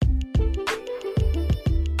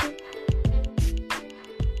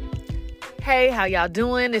Hey, how y'all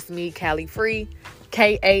doing? It's me, Callie Free,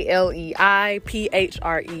 KALEIPHREE.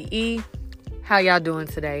 How y'all doing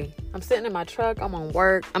today? I'm sitting in my truck. I'm on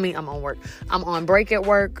break at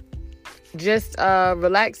work. Just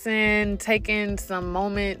relaxing, taking some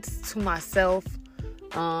moments to myself.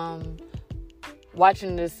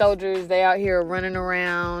 Watching the soldiers, they out here running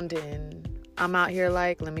around, and I'm out here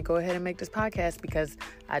like, let me go ahead and make this podcast because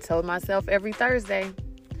I told myself every Thursday,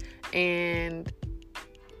 and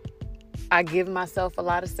I give myself a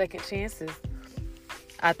lot of second chances.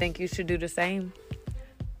 I think you should do the same.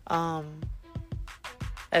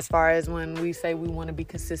 As far as when we say we want to be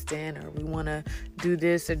consistent or we want to do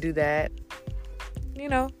this or do that,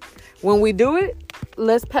 when we do it,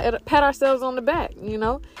 let's pat ourselves on the back,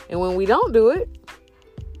 and when we don't do it,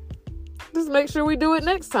 just make sure we do it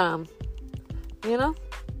next time, let's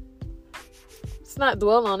not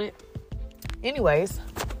dwell on it. Anyways,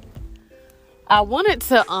 I wanted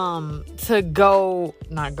to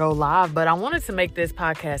not go live, but I wanted to make this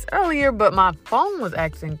podcast earlier, but my phone was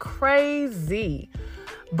acting crazy.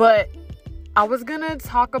 But I was going to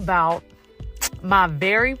talk about my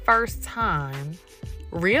very first time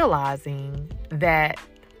realizing that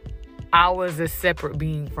I was a separate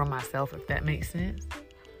being from myself, if that makes sense.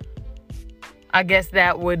 I guess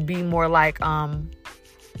that would be more like, I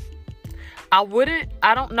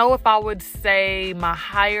don't know if I would say my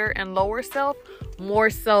higher and lower self, more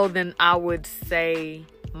so than I would say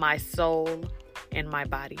my soul and my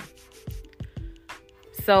body.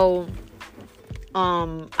 So,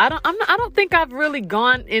 I don't think I've really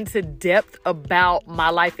gone into depth about my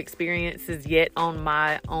life experiences yet on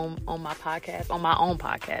my own podcast.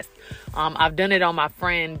 I've done it on my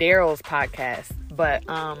friend Daryl's podcast, but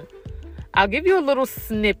I'll give you a little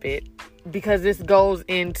snippet because this goes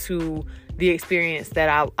into the experience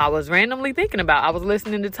that I was randomly thinking about. I was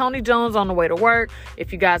listening to Tony Jones on the way to work.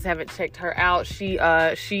 If you guys haven't checked her out, she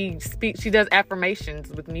does affirmations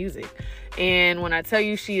with music. And when I tell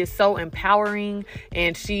you, she is so empowering,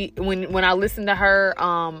 and when I listen to her,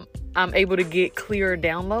 I'm able to get clearer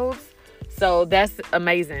downloads. So that's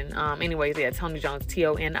amazing. Anyways, yeah, Tony Jones,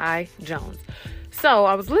 Toni Jones. So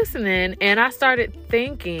I was listening and I started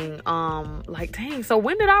thinking, dang, so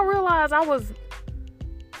when did I realize I was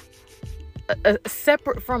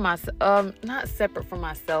separate from myself? Not separate from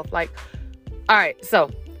myself. Like, all right,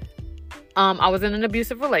 so I was in an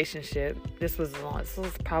abusive relationship. This was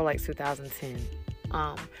probably like 2010.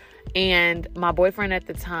 And my boyfriend at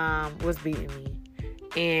the time was beating me.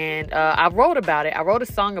 And I wrote about it. I wrote a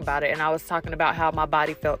song about it. And I was talking about how my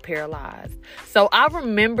body felt paralyzed. So I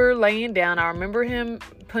remember laying down. I remember him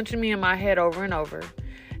punching me in my head over and over.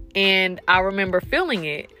 And I remember feeling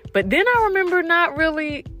it. But then I remember not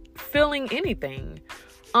really feeling anything.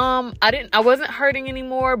 I wasn't hurting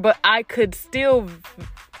anymore, but I could still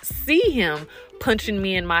see him punching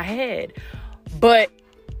me in my head. But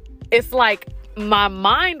it's like my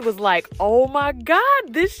mind was like, oh my God,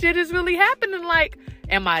 this shit is really happening. Like,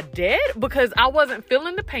 am I dead? Because I wasn't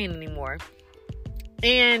feeling the pain anymore.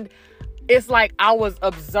 And it's like I was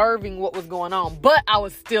observing what was going on, but I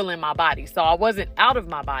was still in my body. So I wasn't out of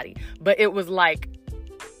my body, but it was like,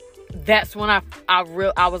 that's when I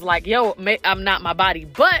was like, yo, I'm not my body.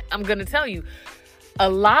 But I'm going to tell you, a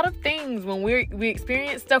lot of things when we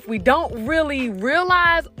experience stuff, we don't really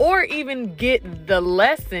realize or even get the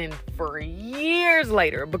lesson for years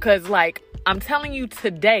later. Because like, I'm telling you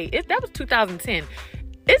today, that was 2010.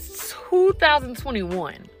 It's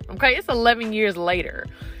 2021. Okay. It's 11 years later.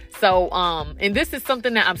 So, and this is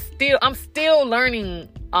something that I'm still learning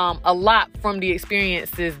a lot from the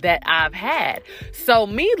experiences that I've had. So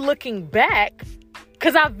me looking back,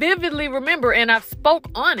 because I vividly remember, and I've spoke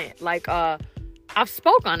on it,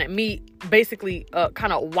 me basically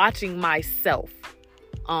kind of watching myself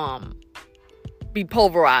be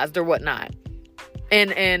pulverized or whatnot.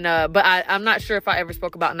 But I'm not sure if I ever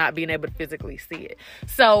spoke about not being able to physically see it.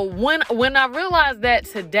 So when I realized that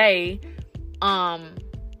today,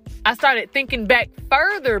 I started thinking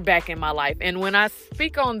further back in my life. And when I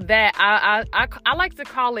speak on that, I like to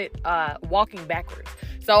call it walking backwards.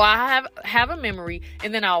 So I have a memory,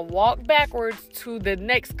 and then I'll walk backwards to the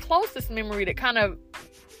next closest memory that kind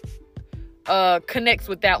of connects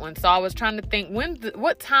with that one. So I was trying to think,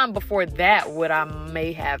 what time before that would I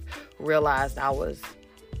may have realized I was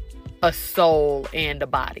a soul and a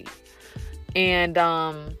body. And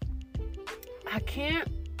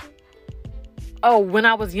when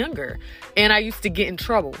I was younger, and I used to get in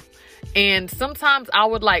trouble. And sometimes I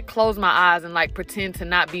would like close my eyes and like pretend to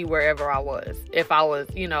not be wherever I was. If I was,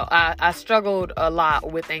 I struggled a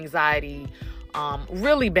lot with anxiety,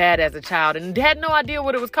 really bad as a child, and had no idea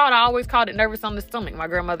what it was called. I always called it nervous on the stomach. My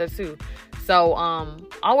grandmother too. So,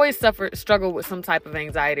 always struggle with some type of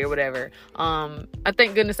anxiety or whatever. I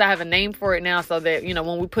thank goodness I have a name for it now, so that,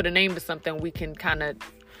 when we put a name to something, we can kind of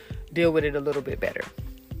deal with it a little bit better.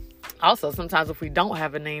 Also, sometimes if we don't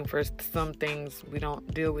have a name for some things, we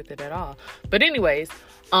don't deal with it at all. But anyways,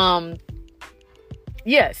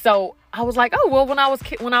 yeah, so I was like, oh, well, when I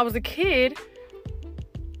was a kid,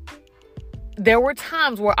 there were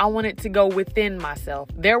times where I wanted to go within myself.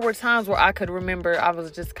 There were times where I could remember I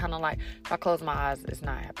was just kind of like, if I close my eyes, it's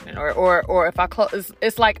not happening. Or if I close,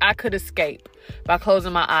 it's like I could escape. By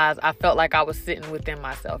closing my eyes, I felt like I was sitting within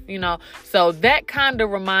myself, So that kind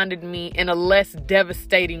of reminded me in a less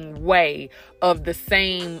devastating way of the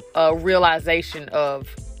same realization of,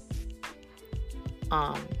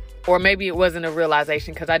 or maybe it wasn't a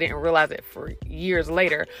realization because I didn't realize it for years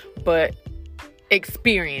later, but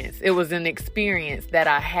experience. It was an experience that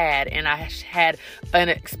I had, and I had an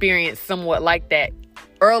experience somewhat like that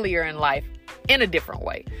earlier in life in a different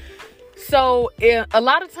way. So a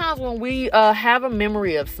lot of times when we have a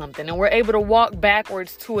memory of something and we're able to walk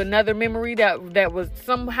backwards to another memory that was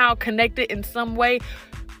somehow connected in some way,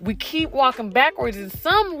 we keep walking backwards, and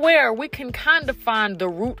somewhere we can kind of find the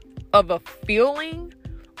root of a feeling,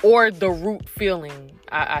 or the root feeling,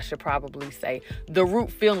 I should probably say. The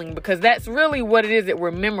root feeling, because that's really what it is that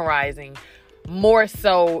we're memorizing, more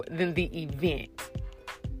so than the event.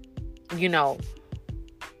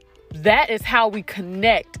 That is how we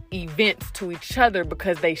connect events to each other,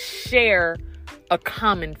 because they share a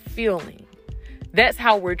common feeling. That's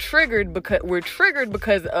how we're triggered,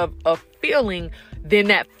 because of a feeling. Then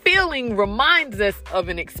that feeling reminds us of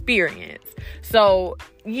an experience. So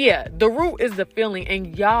yeah, the root is the feeling.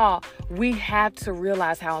 And y'all, we have to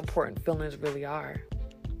realize how important feelings really are.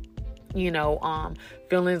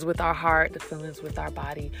 Feelings with our heart, the feelings with our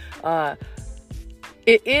body.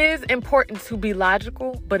 It is important to be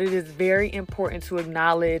logical, but it is very important to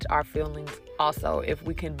acknowledge our feelings also. If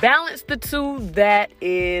we can balance the two, that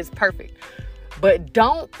is perfect. But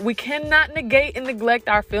we cannot negate and neglect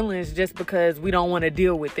our feelings just because we don't want to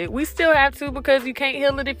deal with it. We still have to, because you can't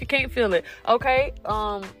heal it if you can't feel it. Okay?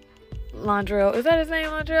 Londrell, is that his name,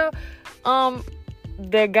 Londrell?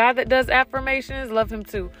 The guy that does affirmations, love him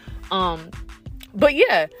too. But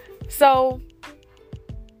yeah, so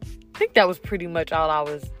I think that was pretty much all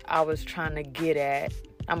I was trying to get at.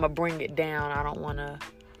 I'm gonna bring it down. I don't want to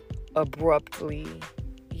abruptly,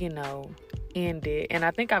 end it. And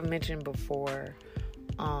I think I've mentioned before,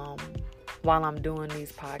 while I'm doing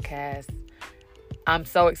these podcasts, I'm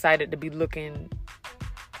so excited to be looking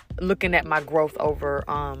at my growth over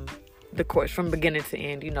the course from beginning to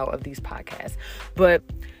end, of these podcasts. But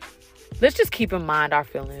let's just keep in mind our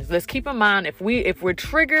feelings. Let's keep in mind if we're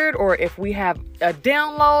triggered, or if we have a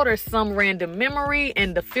download or some random memory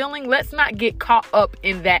and the feeling, let's not get caught up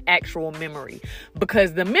in that actual memory,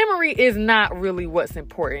 because the memory is not really what's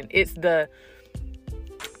important. It's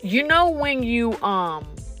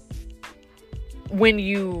when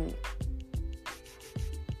you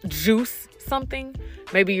juice something,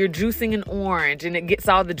 maybe you're juicing an orange and it gets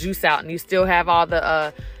all the juice out and you still have all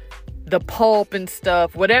the pulp and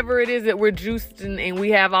stuff, whatever it is that we're juicing, and we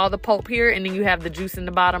have all the pulp here and then you have the juice in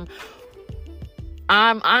the bottom.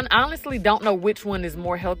 I honestly don't know which one is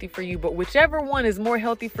more healthy for you, but whichever one is more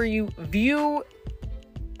healthy for you, view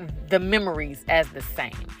the memories as the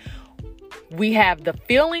same. We have the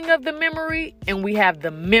feeling of the memory and we have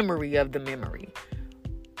the memory of the memory.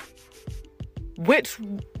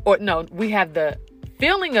 We have the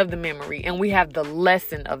feeling of the memory and we have the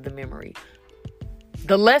lesson of the memory.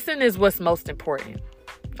 The lesson is what's most important.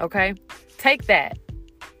 Okay? Take that.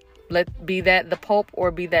 Be that the pulp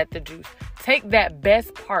or be that the juice. Take that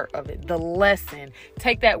best part of it, the lesson.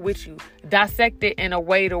 Take that with you. Dissect it in a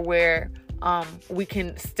way to where we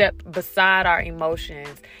can step beside our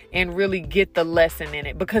emotions and really get the lesson in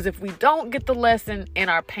it. Because if we don't get the lesson in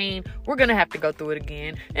our pain, we're going to have to go through it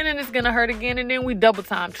again. And then it's going to hurt again. And then we double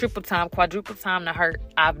time, triple time, quadruple time to hurt.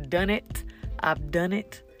 I've done it.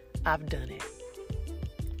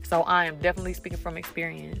 So I am definitely speaking from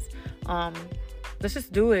experience. Let's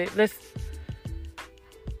just do it.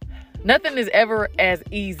 Nothing is ever as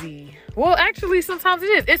easy. Well, actually, sometimes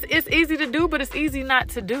it is. It's easy to do, but it's easy not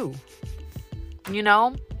to do.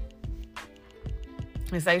 And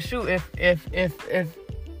say, shoot, if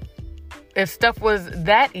stuff was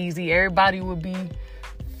that easy, everybody would be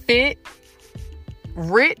fit,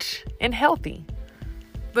 rich, and healthy.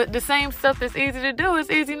 But the same stuff that's easy to do is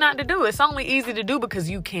easy not to do. It's only easy to do because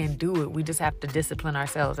you can do it. We just have to discipline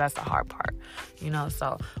ourselves. That's the hard part.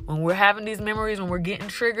 So when we're having these memories, when we're getting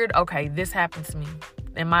triggered, okay, this happened to me.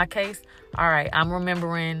 In my case, all right, I'm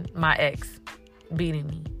remembering my ex beating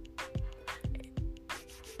me.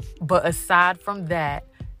 But aside from that,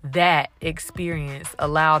 that experience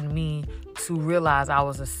allowed me to realize I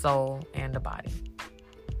was a soul and a body.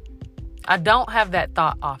 I don't have that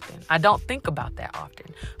thought often. I don't think about that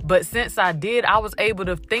often. But since I did, I was able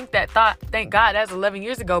to think that thought. Thank God, that's 11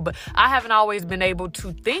 years ago. But I haven't always been able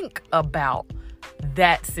to think about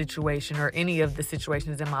that situation or any of the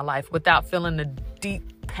situations in my life without feeling the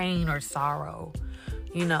deep pain or sorrow.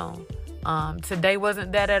 You know, today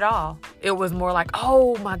wasn't that at all. It was more like,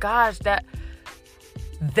 oh my gosh,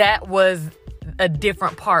 that was a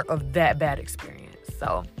different part of that bad experience.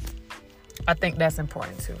 So I think that's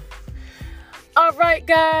important too. All right,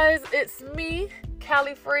 guys, it's me,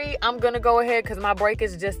 Callie Free. I'm going to go ahead because my break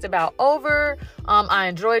is just about over. I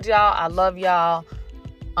enjoyed y'all. I love y'all.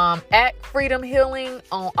 At Freedom Healing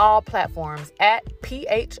on all platforms. At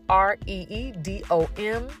PHREEDOM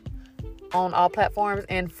on all platforms.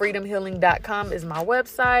 And freedomhealing.com is my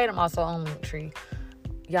website. I'm also on Linktree.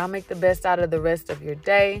 Y'all make the best out of the rest of your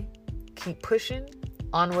day. Keep pushing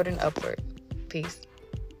onward and upward. Peace.